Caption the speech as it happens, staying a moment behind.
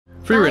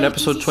Frieren,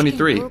 episode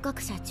 23.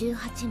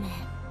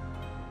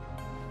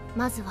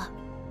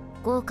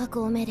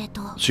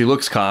 She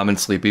looks calm and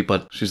sleepy,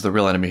 but she's the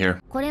real enemy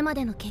here.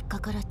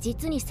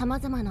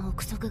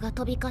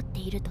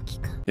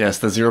 Yes,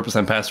 the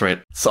 0% pass rate.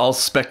 It's all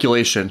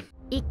speculation.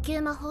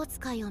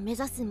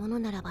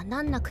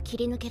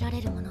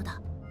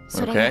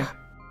 Okay.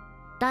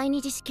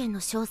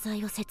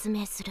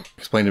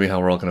 Explain to me how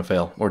we're all gonna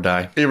fail or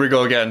die. Here we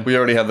go again. We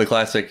already have the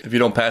classic, if you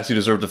don't pass, you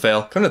deserve to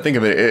fail. Come to think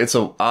of it, it's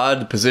an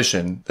odd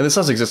position. And this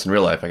does exist in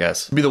real life, I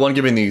guess. Be the one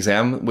giving the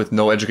exam with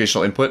no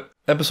educational input.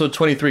 Episode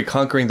 23,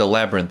 Conquering the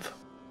Labyrinth.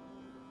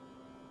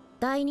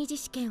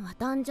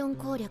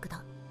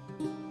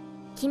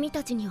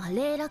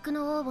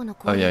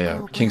 Oh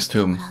yeah. King's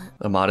Tomb,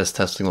 a modest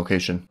testing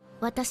location.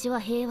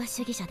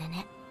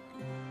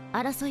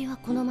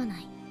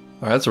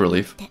 Alright, that's a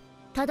relief.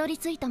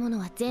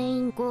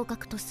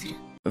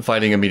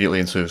 Fighting immediately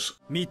ensues.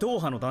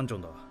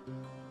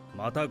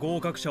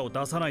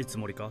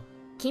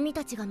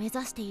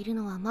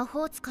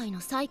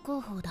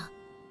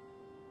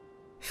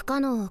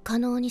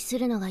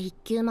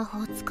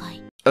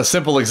 A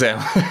simple exam.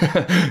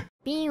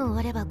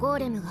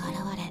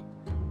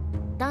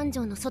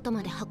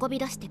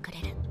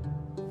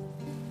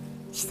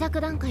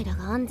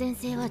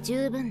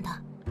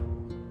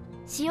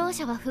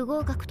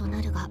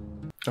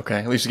 Okay,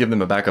 at least you give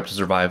them a backup to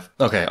survive.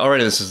 Okay,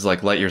 already this is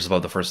like light years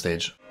above the first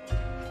stage.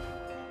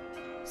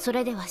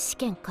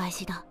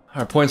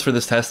 Our points for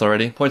this test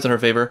already. Points in her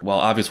favor. Well,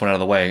 obvious one out of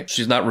the way.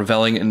 She's not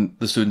reveling in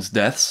the students'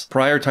 deaths,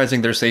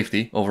 prioritizing their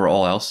safety over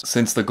all else,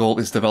 since the goal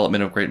is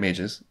development of great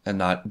mages and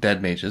not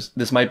dead mages.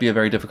 This might be a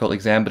very difficult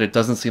exam, but it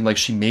doesn't seem like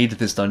she made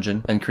this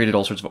dungeon and created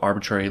all sorts of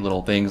arbitrary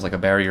little things like a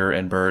barrier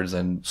and birds.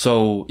 And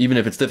so even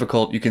if it's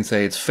difficult, you can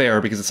say it's fair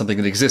because it's something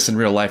that exists in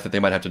real life that they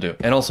might have to do.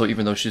 And also,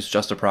 even though she's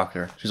just a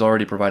proctor, she's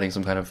already providing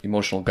some kind of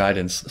emotional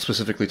guidance,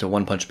 specifically to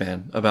One Punch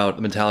Man, about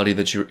the mentality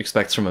that she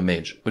expects from a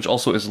mage, which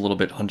also is a little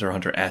bit Hunter x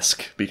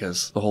Hunter-esque, because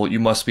the whole you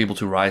must be able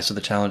to rise to the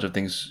challenge of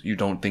things you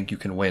don't think you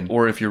can win.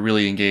 Or if you're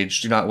really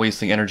engaged, you're not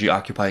wasting energy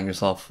occupying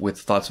yourself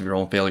with thoughts of your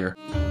own failure.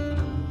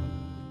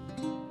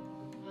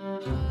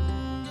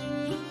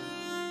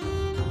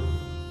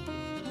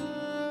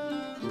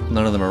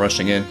 None of them are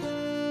rushing in.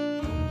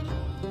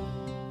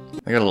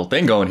 I got a little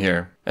thing going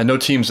here. And no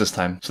teams this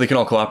time, so they can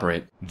all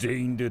cooperate.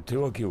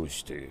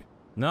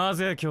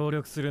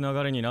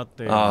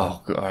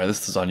 Oh, alright,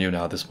 this is on you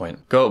now at this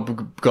point. Go,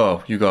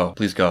 you go.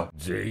 Please go.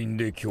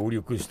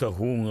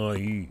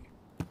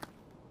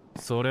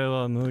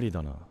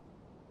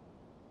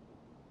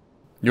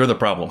 You're the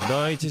problem.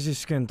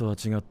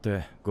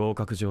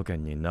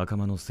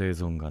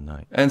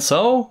 And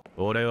so?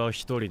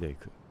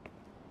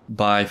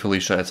 Bye,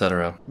 Felicia,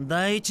 etc.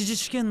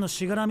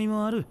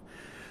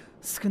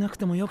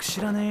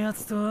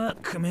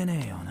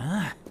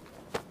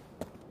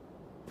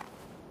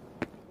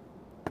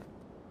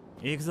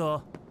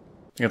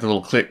 You got the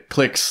little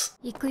clicks.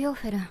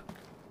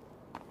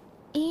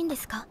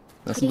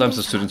 Sometimes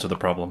the students are the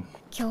problem.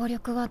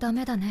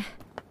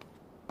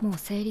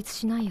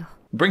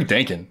 Bring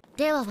Dankin.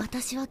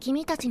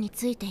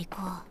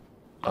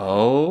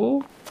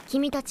 Oh?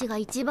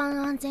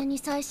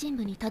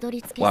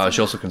 Wow, is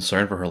she also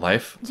concerned for her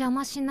life?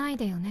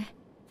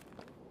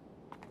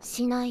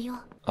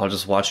 I'll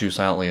just watch you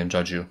silently and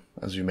judge you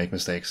as you make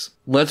mistakes.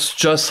 Let's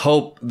just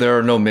hope there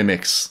are no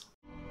mimics.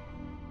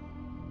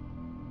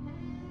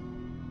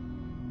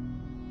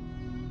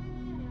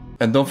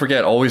 And don't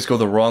forget, always go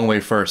the wrong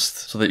way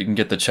first, so that you can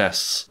get the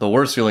chests. The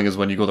worst feeling is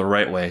when you go the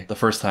right way, the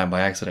first time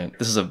by accident.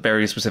 This is a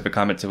very specific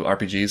comment to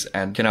RPGs,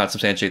 and cannot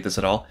substantiate this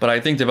at all. But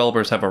I think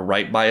developers have a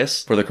right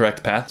bias for the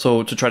correct path.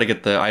 So to try to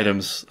get the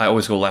items, I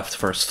always go left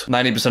first.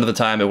 90% of the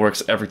time, it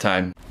works every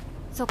time.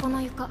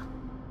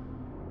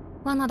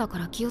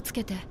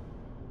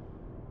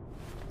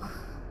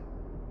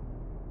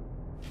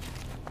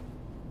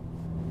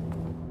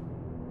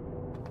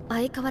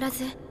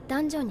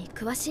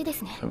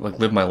 I like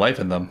live my life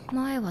in them.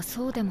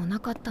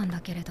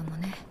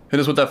 Hit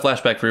us with that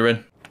flashback,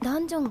 Frieren.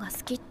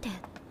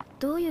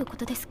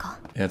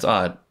 Yeah, it's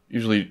odd.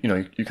 Usually,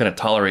 you kind of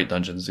tolerate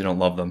dungeons, you don't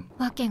love them.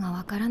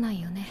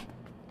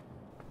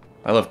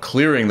 I love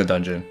clearing the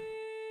dungeon.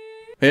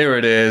 Here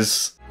it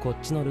is.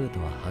 Because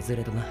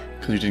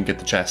you didn't get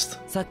the chest.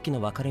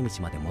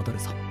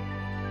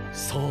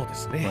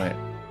 Right.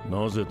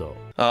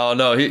 Oh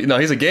no,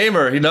 he's a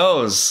gamer, he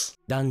knows.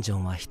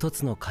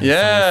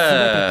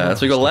 Yeah,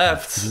 so you go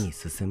left.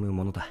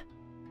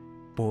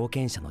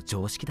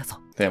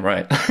 Damn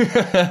right.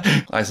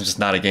 I'm just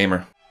not a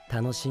gamer.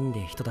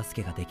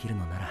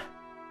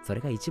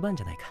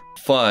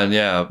 Fun,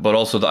 yeah, but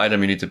also the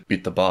item you need to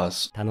beat the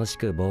boss.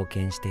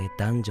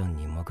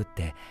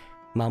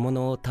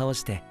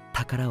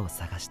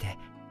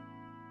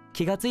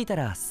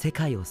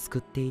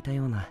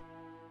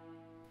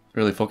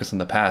 Really focus on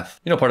the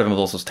path. Part of him is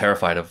also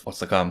terrified of what's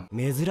to come.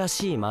 Yeah,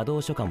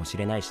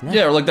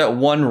 or like that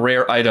one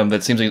rare item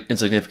that seems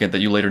insignificant that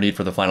you later need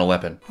for the final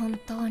weapon.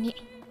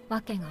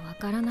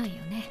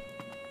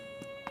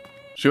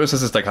 She always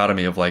has this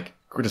dichotomy of like,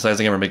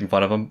 criticizing him or making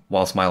fun of him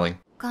while smiling.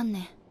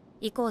 Wait,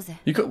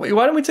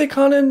 why didn't we take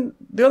Khan and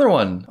the other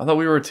one? I thought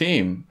we were a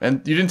team.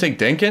 And you didn't take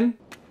Denkin?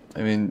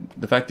 I mean,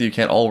 the fact that you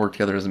can't all work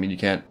together doesn't mean you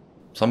can't...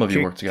 Some of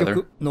you work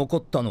together.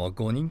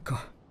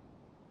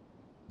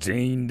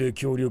 全員で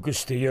協力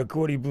して役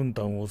割分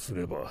担をす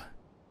れば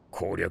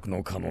攻略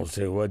の可能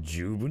性は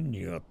十分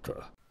にあった。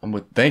I'm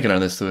with Denkin on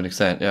this to an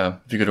extent, yeah.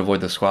 If you could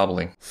avoid the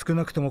squabbling. 少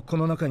なくともこ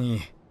の中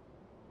に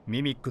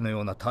ミミックの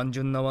ような単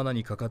純な罠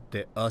にかかっ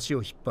て足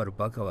を引っ張る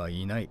バカは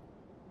いない。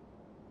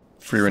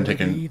Frieren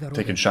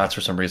taking shots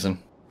for some reason.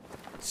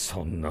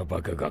 そんな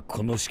バカが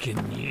この試験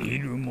にい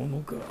るも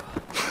のか。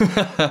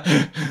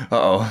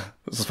Uh-oh.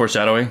 This is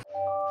foreshadowing.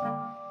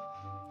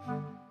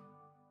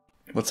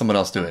 Let someone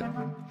else do it.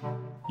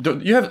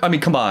 You have, I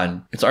mean, come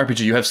on. It's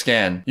RPG. You have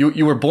scan.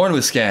 You were born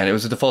with scan. It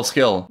was a default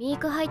skill. Oh,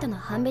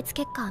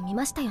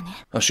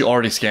 she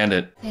already scanned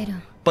it.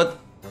 But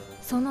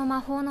I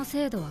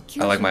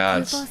like my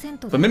odds.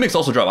 But mimics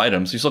also drop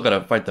items. You still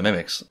gotta fight the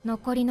mimics. I'm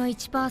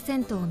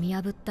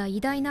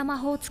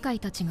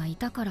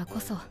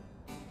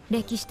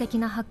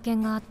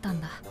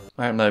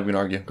not even gonna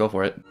argue. Go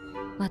for it.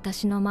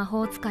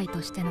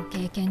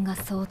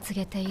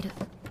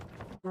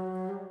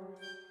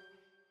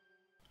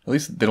 At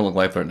least they don't look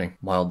life-threatening.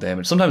 Mild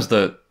damage. Sometimes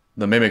the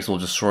mimics will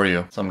destroy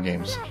you. Some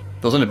games.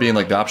 Those end up being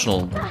like the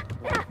optional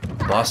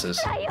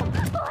bosses.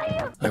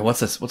 Like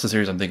what's this? What's the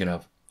series I'm thinking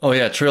of? Oh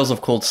yeah, Trails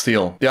of Cold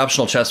Steel. The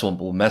optional chest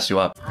will mess you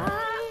up.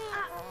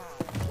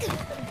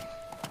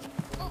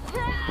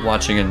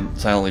 Watching and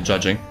silently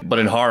judging. But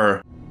in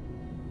horror.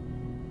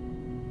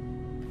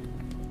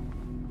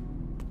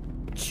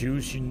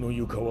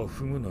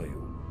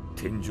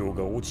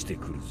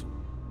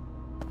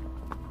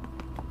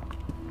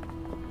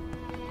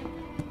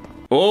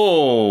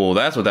 Oh,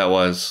 that's what that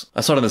was.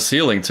 I saw it on the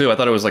ceiling too. I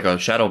thought it was like a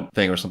shadow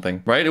thing or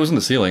something. Right? It was in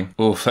the ceiling.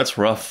 Oof, that's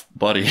rough,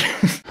 buddy.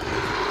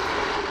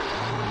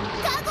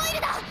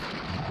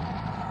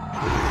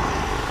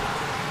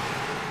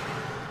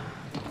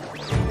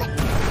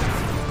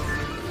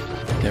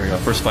 There we go.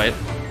 First fight.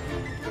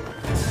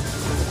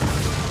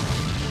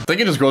 I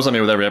think it just grows on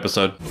me with every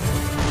episode.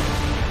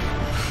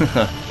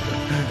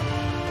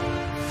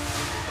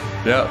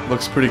 Yeah,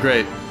 looks pretty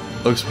great.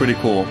 Looks pretty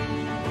cool.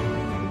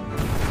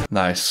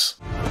 Nice.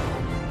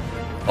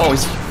 Oh,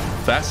 he's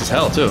fast as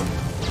hell, too.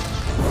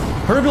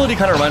 Her ability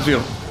kind of reminds me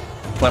of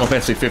Final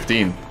Fantasy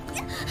 15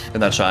 in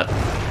that shot.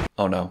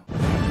 Oh, no.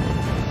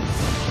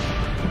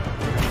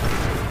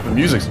 The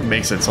music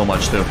makes it so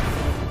much, too.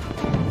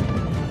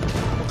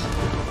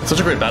 It's such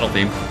a great battle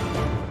theme.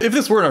 If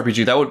this were an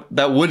RPG,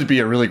 that would be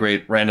a really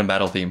great random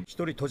battle theme.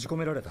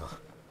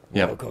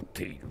 Yep.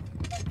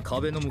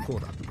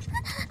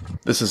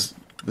 This is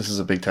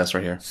a big test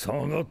right here.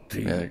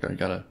 Yeah, you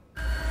gotta...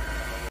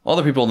 All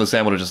the people in the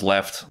sand would have just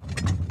left.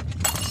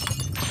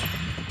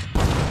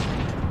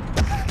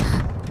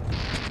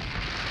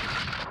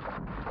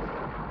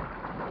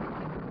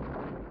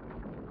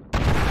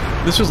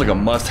 This was like a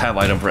must-have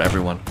item for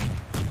everyone.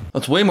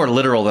 That's way more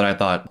literal than I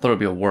thought. I thought it would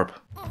be a warp.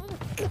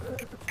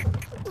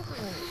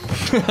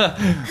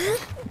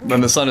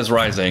 When the sun is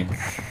rising,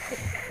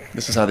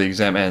 this is how the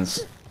exam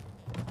ends.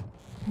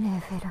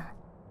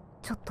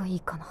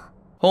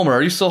 Homer,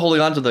 are you still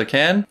holding on to the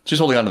can? She's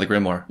holding on to the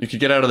grimoire. You could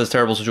get out of this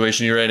terrible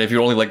situation you're in if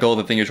you only let go of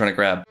the thing you're trying to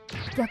grab.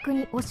 And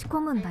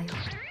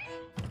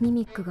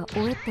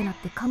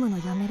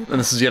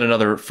this is yet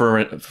another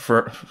Frieren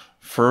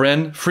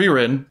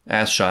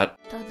ass shot.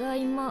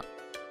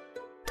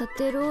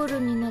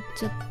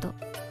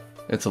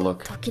 It's a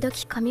look. How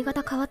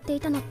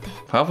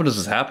often does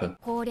this happen?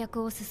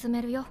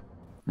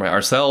 Right,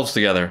 ourselves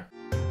together.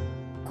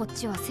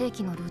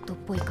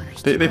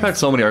 They packed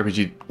so many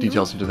RPG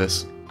details into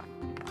this.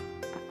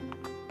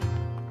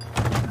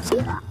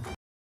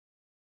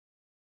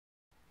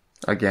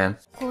 Again.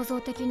 Well,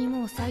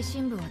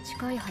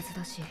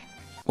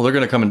 they're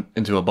gonna come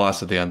into a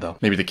boss at the end, though.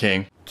 Maybe the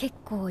king.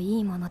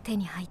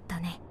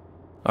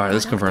 Alright,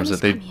 this confirms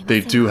that they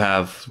do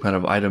have kind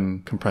of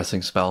item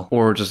compressing spell.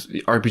 Or just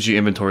RPG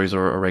inventories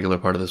are a regular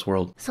part of this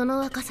world. Yeah,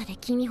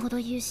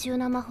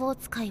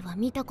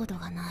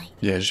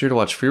 is she here to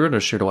watch Frieren or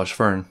is she here to watch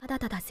Fern?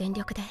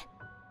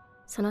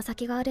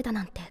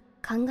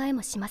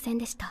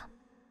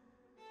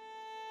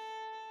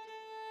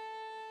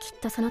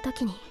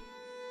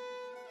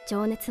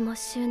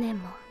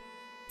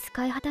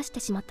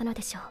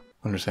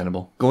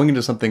 Understandable. Going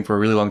into something for a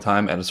really long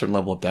time at a certain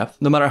level of depth,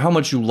 no matter how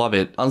much you love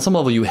it, on some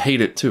level you hate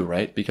it too,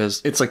 right?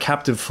 Because it's a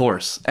captive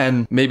force.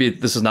 And maybe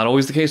this is not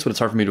always the case, but it's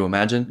hard for me to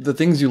imagine. The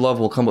things you love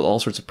will come with all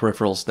sorts of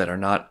peripherals that are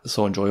not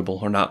so enjoyable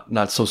or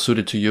not so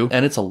suited to you.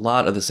 And it's a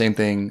lot of the same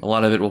thing. A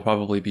lot of it will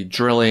probably be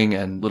drilling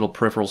and little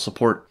peripheral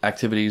support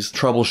activities,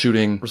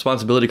 troubleshooting.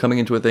 Responsibility coming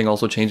into a thing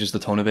also changes the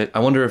tone of it. I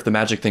wonder if the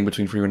magic thing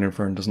between Frieren and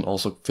Fern doesn't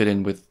also fit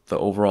in with the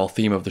overall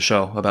theme of the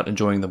show about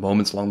enjoying the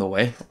moments along the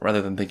way,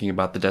 rather than thinking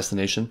about the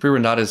destination. Frieren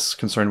Frieren not as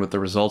concerned with the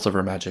results of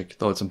her magic,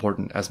 though it's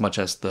important as much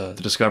as the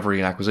discovery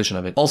and acquisition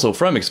of it. Also,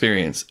 from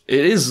experience,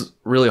 it is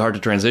really hard to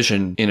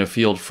transition in a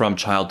field from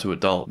child to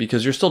adult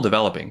because you're still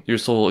developing, you're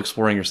still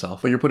exploring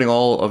yourself, but you're putting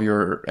all of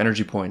your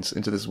energy points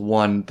into this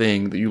one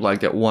thing that you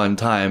liked at one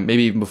time,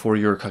 maybe even before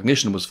your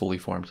cognition was fully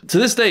formed. To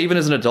this day, even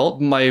as an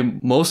adult, my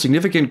most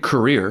significant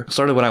career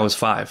started when I was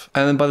 5.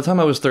 And then by the time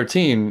I was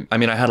 13, I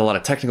mean, I had a lot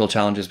of technical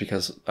challenges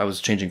because I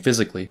was changing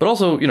physically, but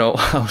also, you know,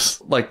 I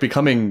was like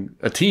becoming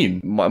a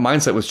teen. My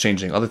mindset was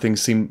changing. Other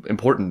things seemed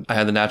important. I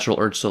had the natural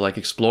urge to like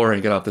explore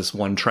and get off this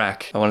one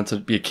track. I wanted to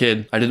be a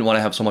kid. I didn't want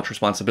to have so much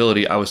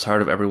responsibility. I was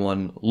tired of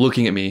everyone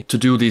looking at me to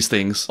do these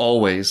things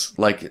always.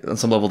 Like on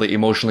some level, they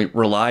emotionally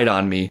relied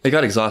on me. It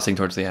got exhausting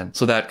towards the end.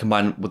 So that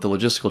combined with the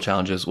logistical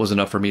challenges was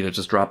enough for me to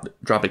just drop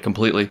it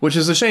completely, which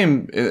is a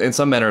shame in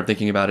some manner of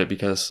thinking about it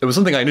because it was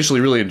something I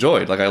initially really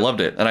enjoyed. Like I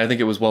loved it and I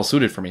think it was well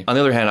suited for me. On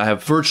the other hand, I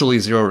have virtually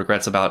zero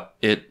regrets about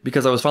it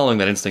because I was following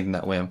that instinct and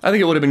that whim. I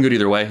think it would have been good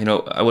either way. You know,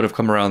 I would have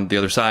come around the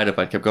other side if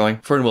I'd kept going.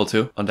 Frieren will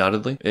too,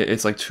 undoubtedly.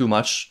 It's like too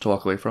much to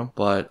walk away from,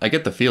 but I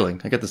get the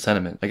feeling. I get the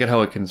sentiment. I get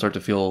how it can start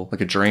to feel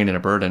like a drain and a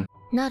burden.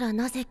 なら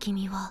なぜ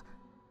君は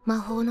魔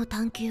法の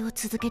探求を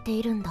続けて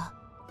いるんだ。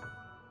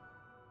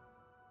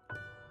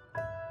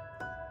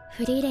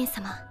フリーレン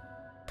様、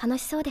楽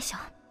しそうでしょ。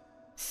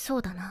そ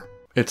うだな。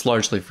It's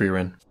largely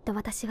Frieren. と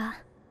私は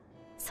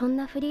そん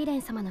なフリーレ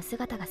ン様の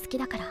姿が好き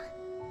だから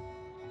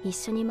一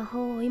緒に魔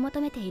法を追い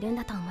求めているん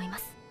だと思いま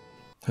す。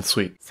That's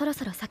sweet. そろ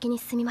そろ先に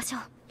進みましょ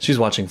う。She's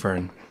watching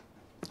Frieren,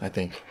 I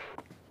think.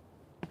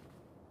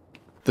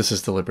 This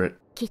is deliberate.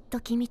 きっと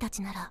君た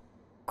ちなら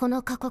こ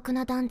の過酷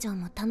なダンジョ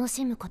ンも楽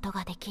しむこと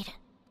ができる。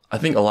 I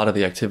think a lot of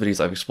the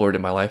activities I've explored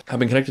in my life have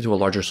been connected to a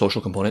larger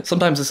social component.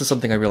 Sometimes this is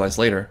something I realize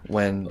later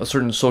when a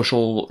certain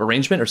social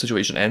arrangement or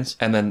situation ends,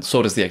 and then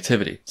so does the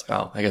activity. It's like,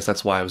 oh, I guess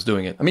that's why I was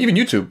doing it. I mean, even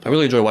YouTube. I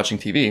really enjoy watching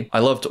TV. I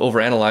love to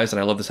overanalyze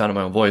and I love the sound of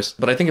my own voice.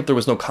 But I think if there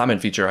was no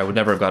comment feature, I would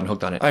never have gotten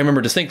hooked on it. I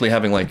remember distinctly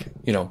having like,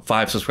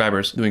 5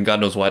 subscribers doing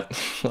God knows what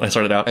when I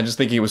started out and just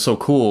thinking it was so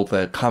cool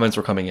that comments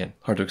were coming in.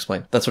 Hard to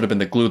explain. That's sort of been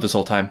the glue this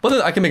whole time. But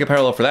then I can make a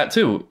parallel for that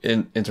too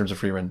in terms of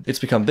Frieren. It's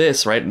become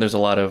this, right? And there's a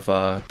lot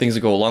of things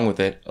that go along with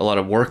it. A lot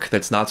of work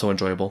that's not so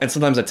enjoyable. And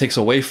sometimes that takes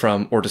away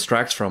from or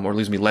distracts from or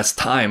leaves me less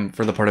time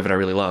for the part of it I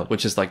really love,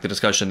 which is like the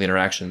discussion, the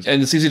interactions.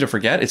 And it's easy to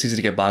forget. It's easy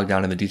to get bogged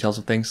down in the details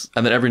of things.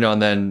 And then every now and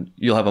then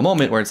you'll have a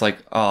moment where it's like,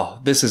 oh,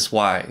 this is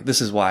why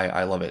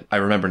I love it. I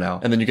remember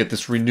now. And then you get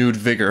this renewed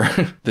vigor,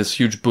 this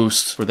huge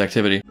boost for the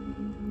activity.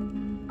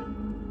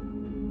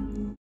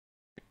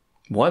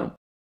 What?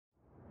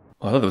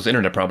 Oh, I thought there was an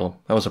internet problem.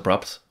 That was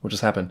abrupt. What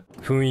just happened?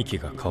 雰囲気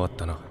が変わっ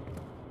たな。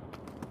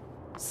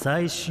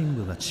最深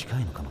部が近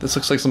いのかも。 This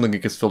looks like something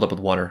that gets filled up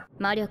with water.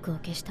 魔力を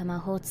消した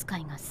魔法使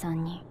いが3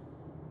人。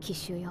奇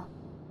襲よ。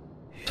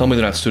 Tell me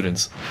they're not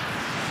students.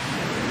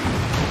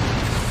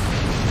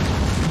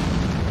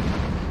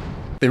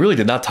 They really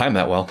did not time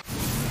that well.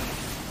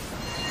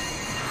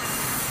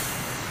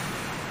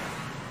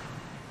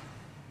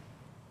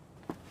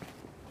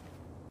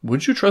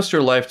 Would you trust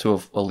your life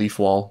to a leaf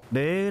wall? Oh,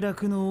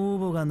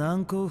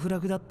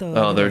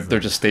 they're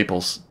just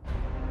staples.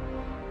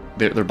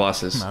 They're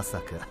bosses.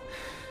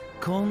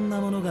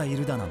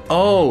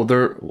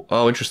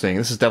 Oh, interesting.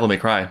 This is Devil May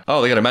Cry.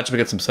 Oh, they gotta match up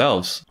against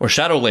themselves. Or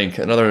Shadow Link,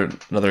 another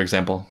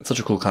example. It's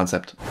such a cool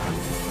concept.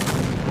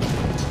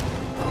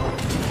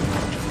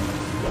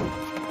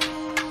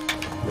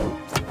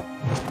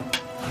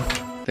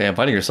 Damn,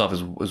 fighting yourself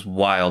is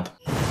wild.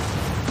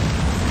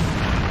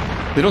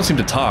 They don't seem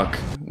to talk,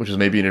 which is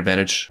maybe an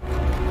advantage.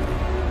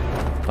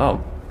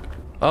 Oh,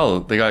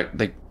 they.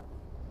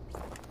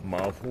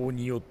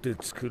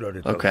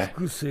 Okay.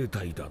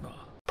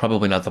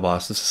 Probably not the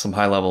boss. This is some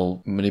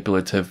high-level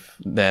manipulative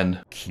then.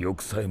 記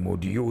憶さえも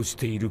利用し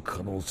ている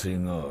可能性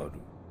がある。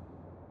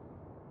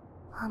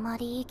あま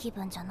りいい気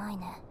分じゃない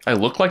ね。 I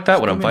look like that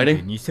when I'm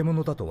fighting? 偽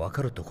物だと分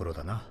かるところ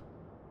だな。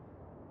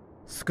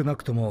少な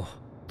くとも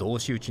同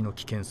士討ちの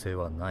危険性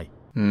はない。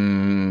I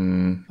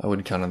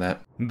wouldn't count on that.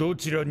 ど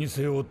ちらに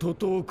せよ徒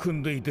党を組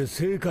んでいて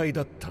正解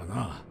だった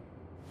な。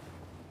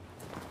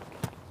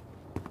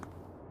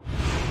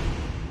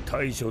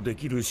対処で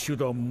きる手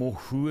段も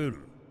増え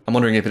る。 I'm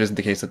wondering if it isn't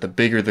the case that the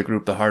bigger the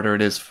group, the harder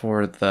it is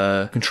for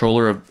the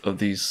controller of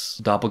these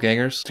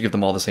doppelgangers to give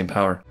them all the same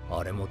power.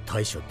 あれも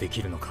対処で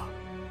きるのか。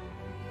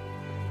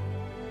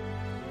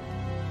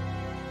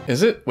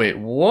 Is it? Wait,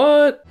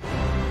 what?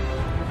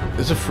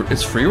 Is it?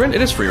 It's Frieren?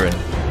 It is Frieren.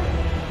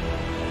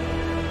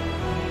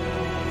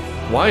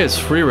 Why is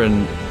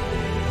Frieren?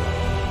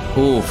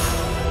 Oof.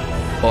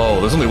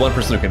 Oh, there's only one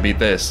person who can beat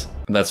this.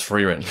 And that's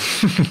Frieren.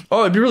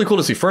 Oh, it'd be really cool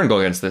to see Fern go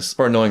against this,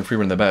 or knowing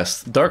Frieren the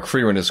best. Dark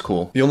Frieren is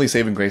cool. The only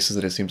saving grace is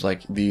that it seems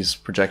like these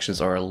projections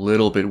are a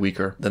little bit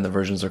weaker than the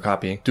versions they're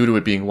copying, due to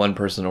it being one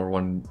person or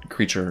one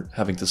creature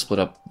having to split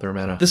up their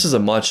mana. This is a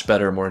much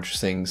better, more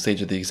interesting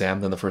stage of the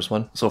exam than the first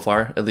one, so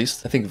far, at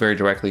least. I think very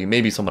directly,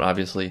 maybe somewhat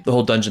obviously, the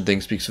whole dungeon thing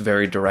speaks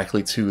very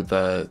directly to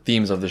the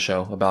themes of the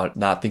show, about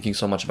not thinking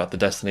so much about the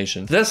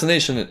destination. The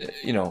destination,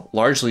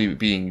 largely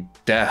being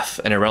death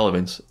and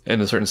irrelevance,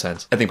 in a certain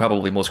sense. I think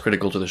probably most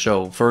critical to the show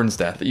show Fern's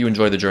death, that you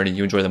enjoy the journey,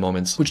 you enjoy the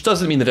moments, which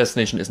doesn't mean the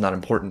destination is not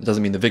important. It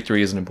doesn't mean the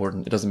victory isn't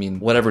important. It doesn't mean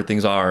whatever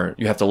things are,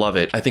 you have to love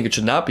it. I think it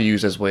should not be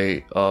used as a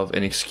way of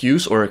an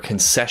excuse or a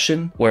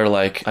concession where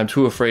like, I'm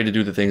too afraid to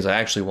do the things I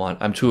actually want.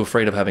 I'm too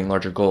afraid of having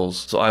larger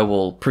goals. So I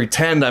will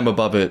pretend I'm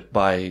above it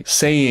by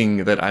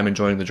saying that I'm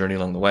enjoying the journey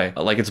along the way.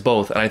 Like it's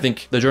both. And I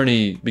think the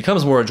journey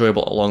becomes more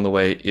enjoyable along the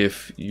way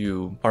if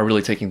you are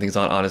really taking things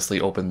on honestly,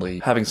 openly,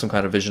 having some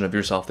kind of vision of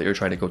yourself that you're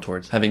trying to go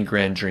towards, having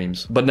grand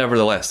dreams, but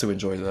nevertheless to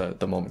enjoy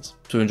the moments,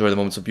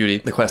 of beauty,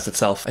 the quest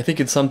itself. I think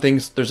in some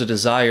things there's a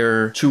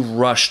desire to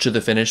rush to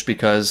the finish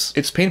because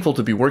it's painful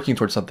to be working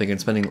towards something and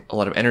spending a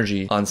lot of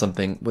energy on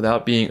something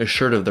without being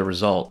assured of the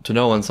result, to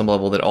know on some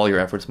level that all your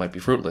efforts might be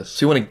fruitless.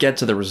 So you want to get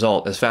to the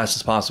result as fast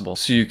as possible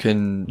so you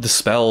can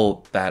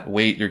dispel that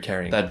weight you're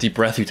carrying, that deep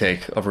breath you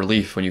take of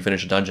relief when you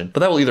finish a dungeon.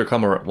 But that will either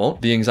come or it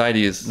won't. The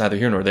anxiety is neither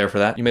here nor there for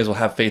that. You may as well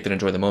have faith and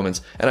enjoy the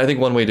moments. And I think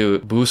one way to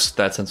boost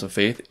that sense of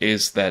faith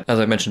is that, as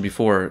I mentioned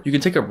before, you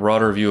can take a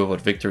broader view of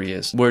what victory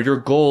is, where your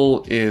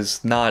goal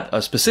is not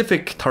a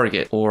specific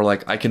target or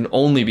like, I can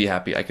only be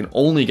happy, I can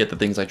only get the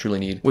things I truly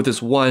need with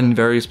this one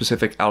very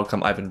specific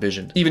outcome I've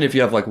envisioned, even if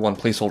you have like one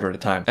placeholder at a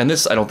time. And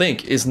this, I don't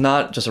think, is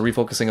not just a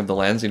refocusing of the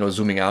lens,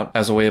 zooming out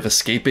as a way of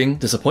escaping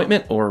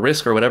disappointment or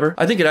risk or whatever.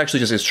 I think it actually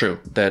just is true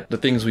that the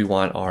things we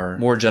want are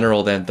more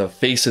general than the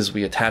faces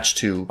we attach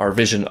to our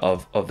vision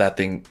of that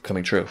thing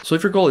coming true. So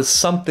if your goal is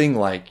something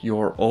like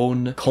your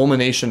own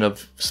culmination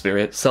of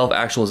spirit,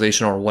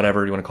 self-actualization, or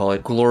whatever you want to call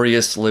it,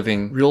 glorious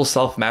living, real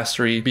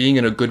self-mastery, being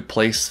in a good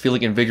place,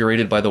 feeling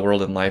invigorated by the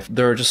world and life,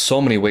 there are just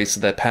so many ways to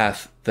that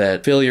path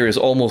that failure is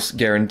almost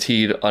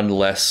guaranteed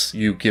unless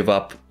you give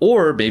up,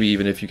 or maybe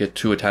even if you get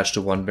too attached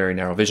to one very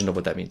narrow vision of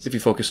what that means. If you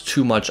focus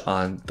too much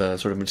on the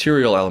sort of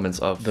material elements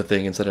of the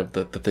thing instead of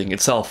the thing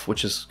itself,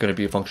 which is going to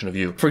be a function of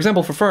you. For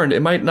example, for Fern,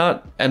 it might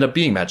not end up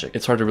being magic.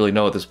 It's hard to really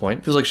know at this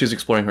point. It feels like she's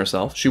exploring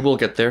herself. She will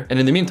get there. And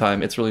in the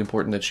meantime, it's really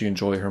important that she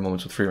enjoy her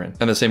moments with Frieren.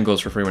 And the same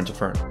goes for Frieren to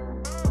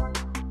Fern.